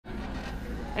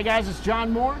Hey guys, it's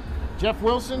John Moore, Jeff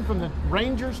Wilson from the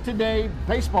Rangers Today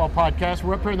baseball podcast.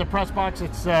 We're up here in the press box.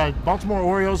 It's Baltimore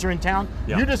Orioles are in town.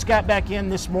 Yeah. You just got back in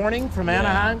this morning from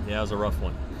Anaheim. Yeah, it was a rough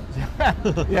one.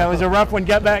 Yeah, it was a rough one.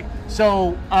 Got back.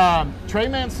 So Trey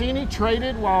Mancini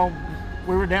traded while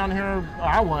we were down here.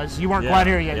 I was. You weren't quite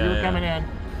here yet. You were coming in.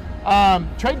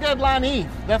 Trade deadline eve.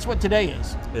 That's what today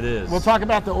is. It is. We'll talk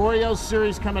about the Orioles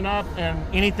series coming up and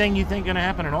anything you think going to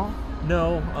happen at all.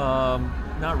 No,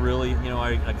 not really. You know,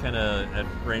 I kind of at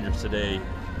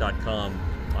rangerstoday.com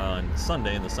on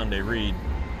Sunday in the Sunday read,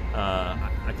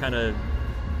 I kind of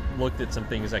looked at some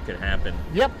things that could happen.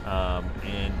 Yep.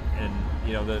 And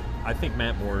you know, I think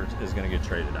Matt Moore is going to get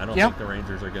traded. I don't think the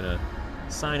Rangers are going to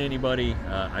sign anybody.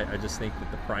 I just think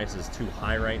that the price is too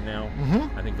high right now.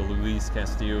 Mm-hmm. I think the Luis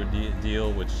Castillo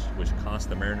deal, which cost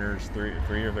the Mariners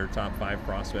three of their top 5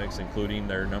 prospects, including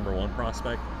their number 1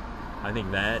 prospect, I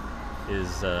think that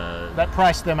is that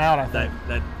priced them out. I think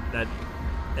that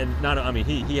and not. I mean,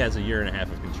 he has a year and a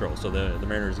half of control. So the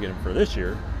Mariners get him for this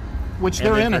year, which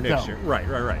they're in it next though. Year.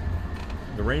 Right.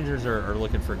 The Rangers are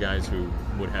looking for guys who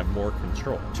would have more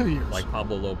control. 2 years, like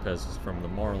Pablo Lopez from the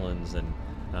Marlins and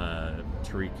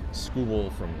Tariq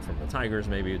Skubal from the Tigers.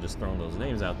 Maybe just throwing those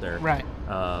names out there. Right.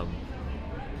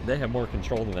 They have more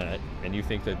control than that, and you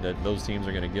think that those teams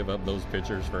are going to give up those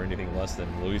pitchers for anything less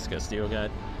than Luis Castillo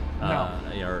got?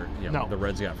 No. The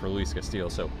Reds got for Luis Castillo.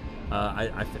 So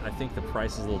I think the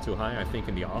price is a little too high. I think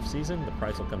in the offseason, the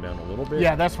price will come down a little bit.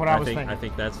 Yeah, that's what I was thinking. I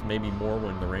think that's maybe more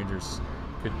when the Rangers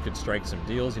could strike some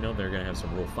deals. You know, they're going to have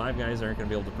some Rule 5 guys they aren't going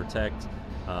to be able to protect,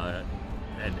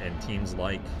 and teams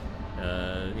like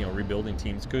rebuilding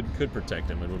teams could protect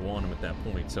them and would want them at that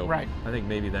point. So right. I think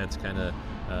maybe that's kind of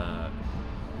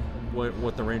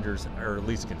what the Rangers are at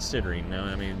least considering. Now,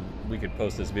 I mean, we could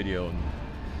post this video and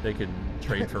they could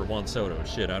trade for Juan Soto.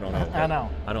 Shit, I don't know. I know.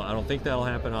 I don't think that'll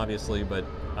happen, obviously, but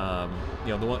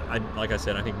the one, like I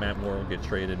said, I think Matt Moore will get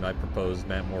traded, and I proposed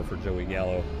Matt Moore for Joey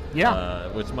Gallo. Yeah.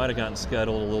 Which might have gotten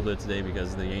scuttled a little bit today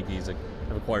because the Yankees have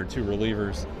acquired 2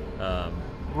 relievers.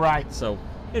 Right. So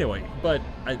anyway, but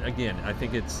I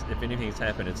think if anything's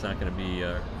happened, it's not going to be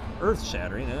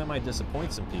earth-shattering, and that might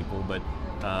disappoint some people. But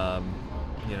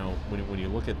when you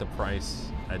look at the price,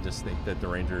 I just think that the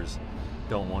Rangers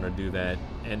don't want to do that.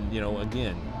 And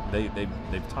again,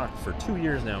 they've talked for 2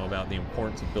 years now about the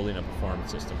importance of building up a farm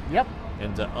system. Yep.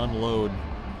 And to unload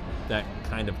that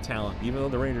kind of talent, even though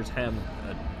the Rangers have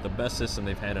the best system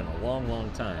they've had in a long, long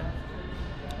time,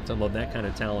 to unload that kind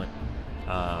of talent,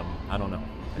 I don't know.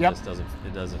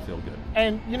 It doesn't feel good.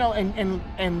 And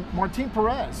and Martin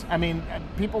Perez. I mean,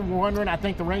 people were wondering. I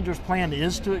think the Rangers' plan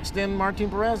is to extend Martin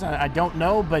Perez. I don't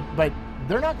know, but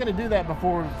they're not going to do that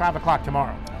before 5 o'clock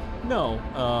tomorrow. No,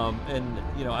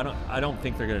 I don't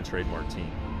think they're going to trade Martin.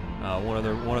 One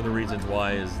of the reasons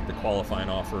why is the qualifying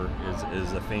offer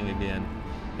is a thing again,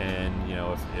 and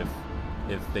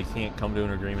if they can't come to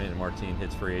an agreement and Martin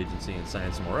hits free agency and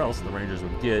signs somewhere else, the Rangers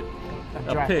would get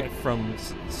a pick from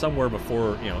somewhere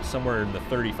somewhere in the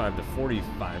 35 to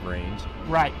 45 range.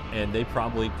 Right. And they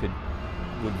probably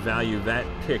would value that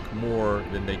pick more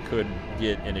than they could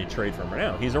get in a trade from right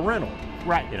now. He's a rental.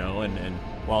 Right. And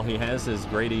while he has his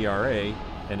great ERA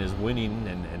and is winning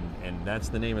and that's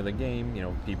the name of the game,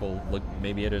 people look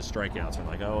maybe at his strikeouts and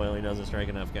like, oh, well, he doesn't strike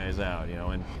enough guys out,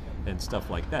 and stuff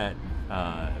like that.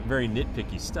 Very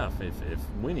nitpicky stuff. If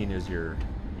winning is your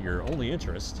only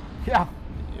interest, yeah,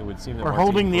 it would seem that or Martin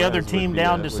holding the Perez other team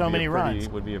down to so many runs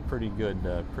would be a pretty good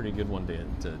one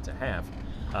to have.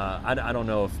 I don't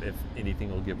know if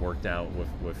anything will get worked out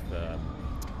with the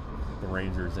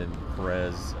Rangers and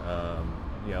Perez.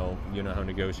 You know how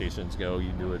negotiations go.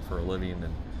 You do it for a living,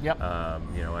 and yep.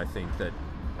 I think that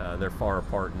they're far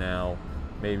apart now.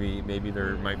 Maybe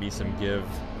there might be some give,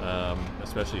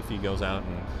 especially if he goes out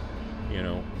and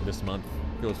this month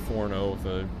goes 4-0 with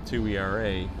a 2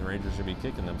 ERA. The Rangers should be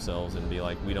kicking themselves and be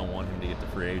like, we don't want him to get to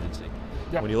free agency.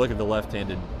 Yep. When you look at the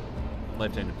left-handed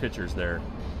pitchers there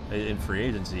in free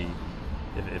agency,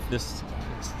 if this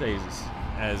stays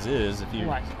as is, if he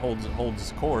holds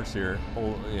his course here,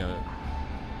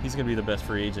 he's going to be the best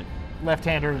free agent.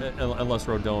 Left-hander. Unless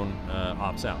Rodon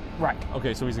opts out. Right.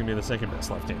 Okay, so he's going to be the second best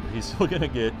left-hander. He's still going to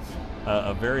get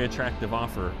a very attractive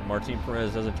offer. Martin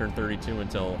Perez doesn't turn 32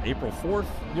 until April 4th.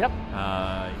 Yep.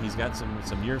 He's got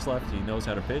some years left. He knows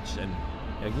how to pitch, and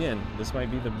again, this might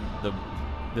be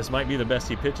the best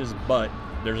he pitches, but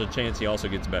there's a chance he also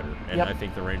gets better. And I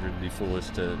think the Rangers would be foolish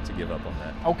to give up on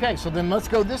that. Okay, so then let's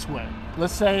go this way.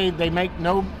 Let's say they make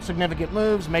no significant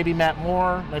moves. Maybe Matt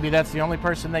Moore. Maybe that's the only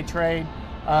person they trade.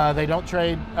 They don't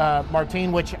trade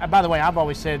Martin, which, by the way, I've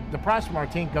always said the price of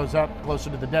Martin goes up closer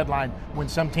to the deadline when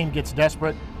some team gets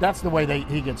desperate. That's the way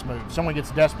he gets moved. Someone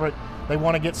gets desperate, they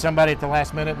want to get somebody at the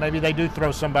last minute. Maybe they do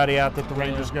throw somebody out that the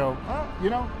Rangers go, oh, you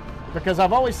know, because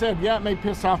I've always said, yeah, it may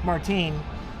piss off Martin,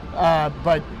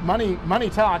 but money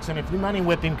talks, and if you money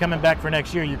whip him coming back for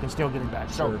next year, you can still get him back.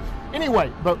 Sure. So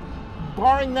anyway, but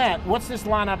barring that, what's this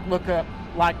lineup look up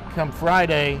like come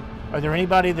Friday? Are there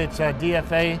anybody that's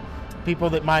DFA?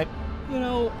 People that might,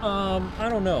 I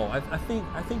don't know. I think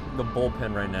the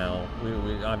bullpen right now. We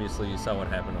obviously, you saw what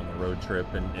happened on the road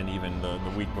trip, and even the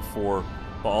week before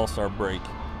the All-Star break.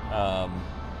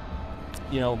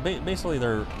 Basically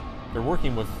they're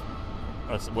working with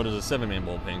what is a 7-man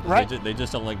bullpen. Right. They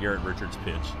just don't let Garrett Richards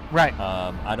pitch. Right.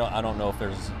 I don't know if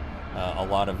there's a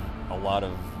lot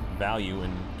of value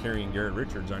in carrying Garrett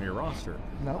Richards on your roster.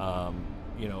 No.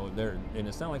 And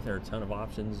it's not like there are a ton of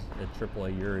options at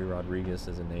AAA. Yuri Rodriguez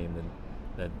is a name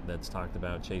that's talked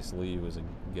about. Chase Lee was a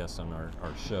guest on our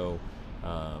show.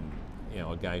 A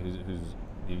guy who's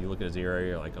if you look at his ERA,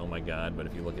 you're like, oh my God. But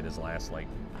if you look at his last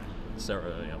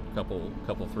couple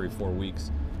 3-4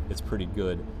 weeks, it's pretty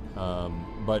good.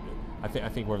 But I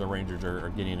think where the Rangers are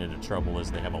getting into trouble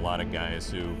is they have a lot of guys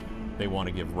who they want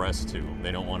to give rest to.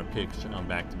 They don't want to pitch on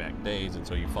back-to-back days, and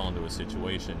so you fall into a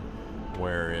situation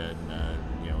where in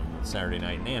Saturday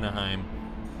night in Anaheim,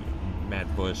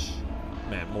 Matt Bush,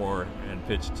 Matt Moore, and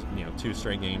pitched 2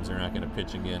 straight games. They're not going to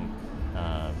pitch again.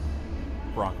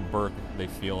 Brock Burke, they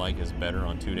feel like, is better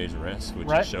on 2 days of rest,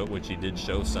 which he did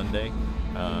show Sunday.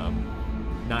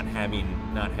 Not having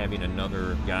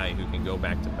another guy who can go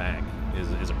back to back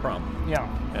is a problem.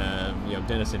 Yeah.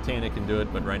 Dennis Santana can do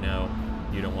it, but right now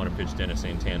you don't want to pitch Dennis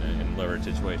Santana in leverage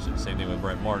situations. Same thing with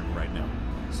Brett Martin right now.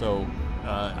 So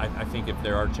I think if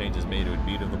there are changes made, it would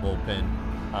be to the bullpen.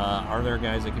 Are there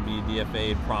guys that could be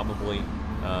DFA'd? Probably,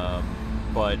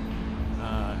 but.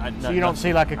 So you don't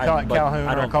see like a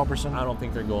Calhoun or a Culberson? I don't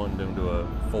think they're going into a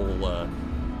full,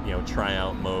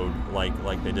 tryout mode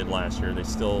like they did last year. They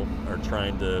still are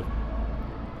trying to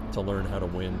learn how to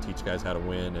win, teach guys how to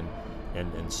win,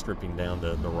 and stripping down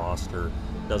the roster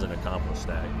doesn't accomplish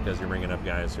that, because you're bringing up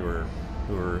guys who are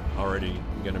already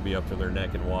going to be up to their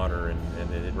neck in water,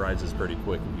 and it rises pretty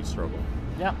quick if you struggle.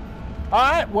 Yeah. All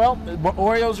right, well, the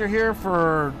Orioles are here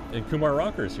for... And Kumar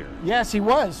Rocker's here. Yes, he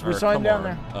was. We saw him down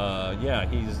there. Yeah,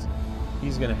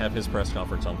 he's going to have his press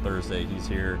conference on Thursday. He's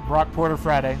here. Brock Porter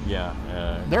Friday. Yeah.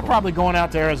 They're probably going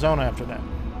out to Arizona after that.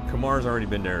 Kumar's already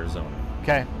been to Arizona.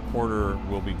 Okay. Porter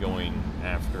will be going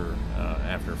after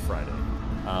Friday.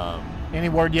 Any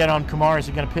word yet on Kumar? Is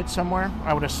he going to pitch somewhere?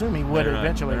 I would assume he would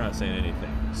eventually. They're not saying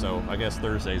anything. So I guess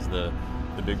Thursday's the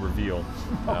big reveal.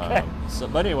 Okay.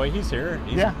 But anyway, he's here.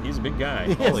 He's a big guy.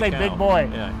 He is a big boy.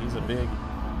 Yeah, he's a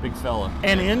big fella.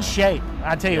 And in shape.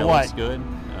 I tell you what. Looks good.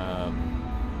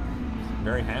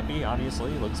 Very happy,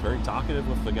 obviously. Looks very talkative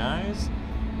with the guys.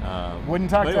 Wouldn't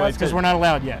talk to us because we're not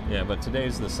allowed yet. Yeah, but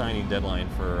today's the signing deadline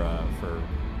for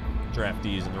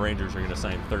draftees, and the Rangers are going to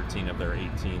sign 13 of their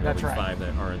 18. That's right. 5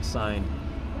 that aren't signed.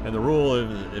 And the rule,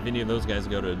 if any of those guys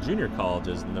go to junior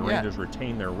colleges, then the Rangers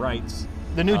retain their rights.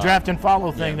 The new draft and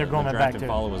follow thing, they're going back to. The draft and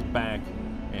follow is back,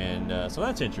 and so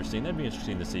that's interesting. That'd be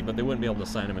interesting to see, but they wouldn't be able to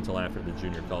sign them until after the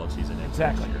junior college season next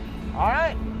year. All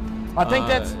right. I think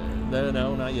that's...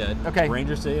 No, not yet. Okay.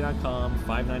 RangersToday.com,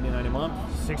 $5.99 a month,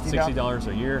 $60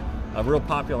 a year. A real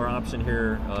popular option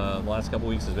here the last couple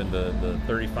weeks has been the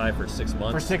 35 for 6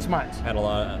 months. For 6 months. Had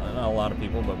not a lot of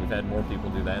people, but we've had more people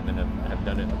do that than have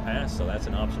done it in the past, so that's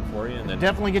an option for you. And then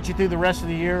definitely get you through the rest of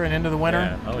the year and into the winter.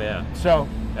 Yeah. Oh, yeah. So,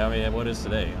 I mean, what is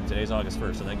today? Today's August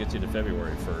 1st, and that gets you to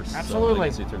February 1st. Absolutely. So that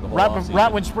gets you through the whole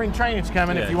right when spring training's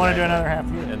coming, if you want to do another half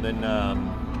year. And then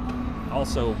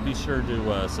also be sure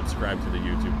to subscribe to the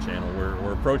YouTube channel.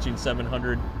 We're approaching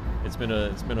 700. It's been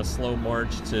a slow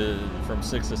march from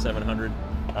 6 to 700,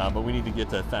 but we need to get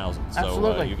to 1,000. So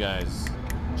Absolutely. You guys,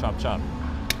 chop.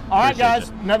 All right, guys.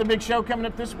 Another big show coming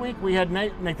up this week. We had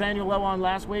Nathaniel Lowe on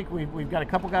last week. We've got a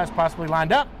couple guys possibly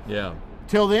lined up. Yeah.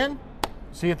 Till then,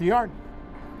 see you at the yard.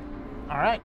 All right.